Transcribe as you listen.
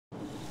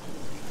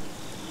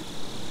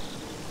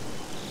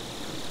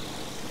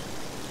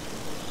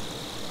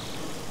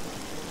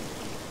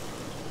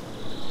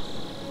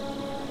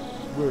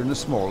We're in a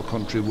small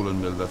country woolen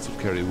mill, that's what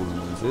Kerry Woolen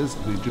Mills is.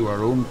 We do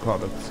our own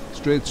products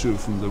straight through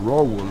from the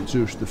raw wool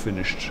to the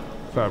finished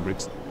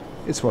fabrics.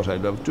 It's what I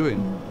love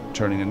doing,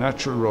 turning a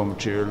natural raw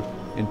material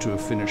into a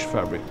finished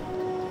fabric.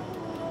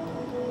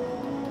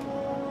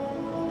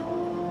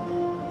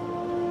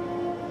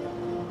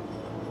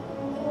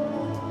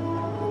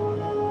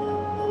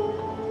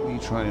 We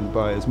try and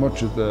buy as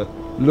much of the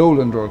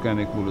lowland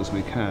organic wool as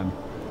we can.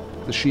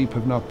 The sheep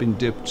have not been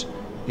dipped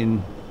in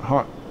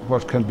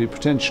what can be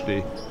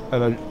potentially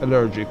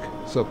allergic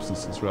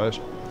substances, right?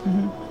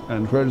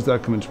 And where does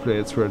that come into play?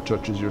 It's where it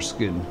touches your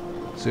skin.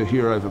 So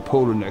here I have a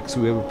polo neck,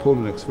 so we have a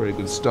polo neck's very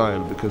good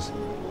style, because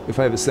if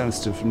I have a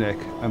sensitive neck,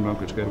 I'm not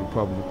going to have a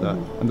problem with that.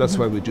 And that's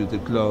why we do the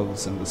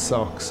gloves and the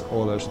socks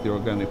all out of the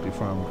organically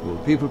farmed wool.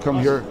 People come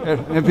here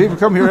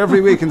every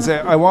week and say,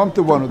 I want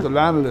the one with the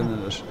lanolin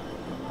in it.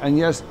 And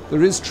yes,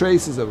 there is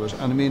traces of it.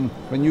 And I mean,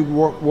 when you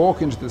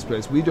walk into this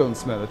place, we don't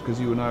smell it because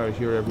you and I are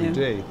here every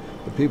day.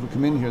 But people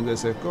come in here and they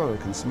say, God, I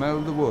can smell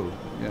the wool.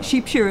 Yeah.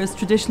 Sheep shearers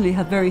traditionally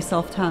have very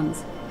soft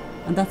hands,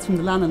 and that's from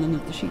the lanolin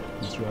of the sheep.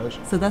 That's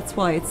right. So that's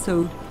why it's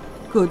so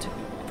good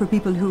for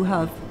people who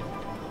have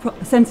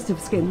sensitive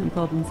skin and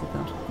problems with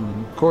that.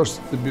 Of course,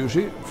 the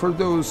beauty for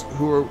those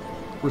who are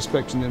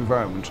respecting the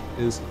environment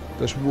is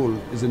that wool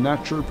is a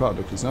natural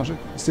product. It's not a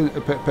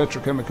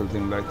petrochemical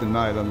thing like the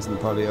nylons and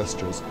the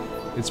polyesters.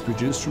 It's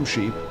produced from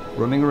sheep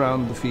running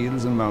around the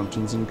fields and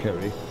mountains in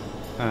Kerry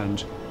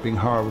and being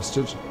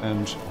harvested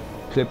and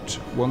clipped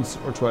once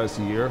or twice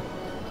a year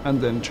and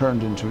then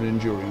turned into an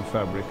enduring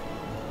fabric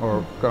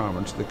or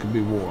garment that can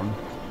be worn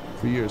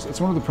for years.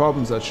 It's one of the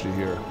problems actually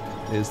here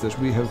is that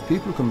we have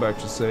people come back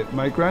to say,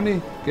 my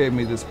granny gave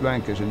me this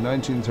blanket in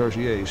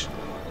 1938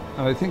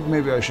 and I think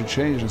maybe I should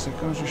change it. I said,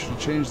 God, you should have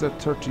changed that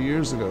 30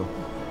 years ago.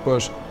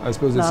 But I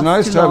suppose it's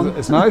nice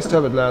to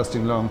have it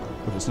lasting long,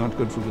 but it's not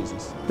good for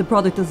business. The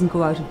product doesn't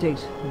go out of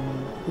date.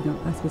 You know,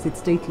 I suppose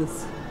it's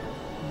dateless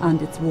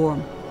and it's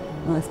warm.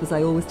 And I suppose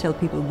I always tell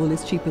people wool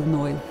is cheaper than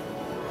oil.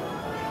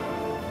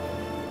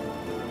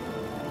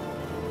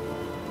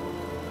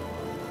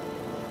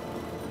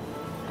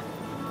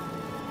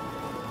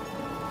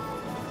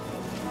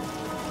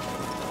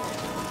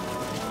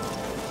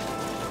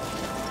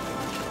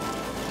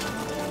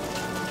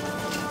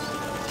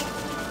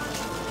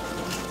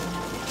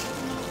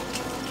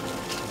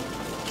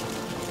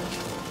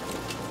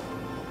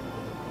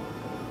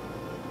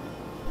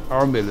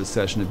 Our mill is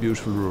set in a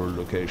beautiful rural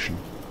location.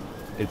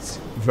 It's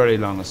very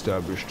long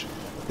established.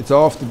 It's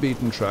off the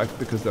beaten track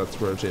because that's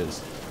where it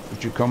is.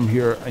 But you come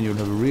here and you'll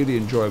have a really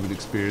enjoyable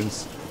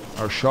experience.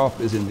 Our shop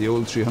is in the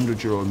old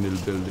 300-year-old mill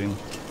building,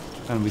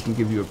 and we can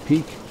give you a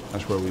peek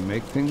at where we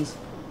make things,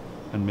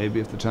 and maybe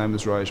if the time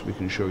is right we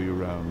can show you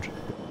around.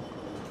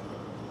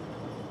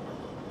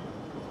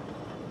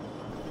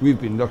 We've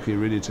been lucky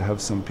really to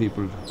have some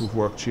people who've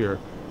worked here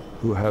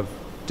who have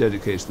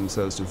dedicated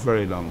themselves to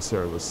very long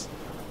service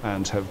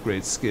and have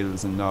great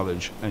skills and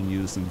knowledge and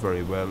use them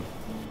very well.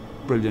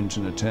 Brilliant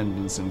in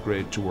attendance and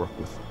great to work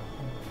with.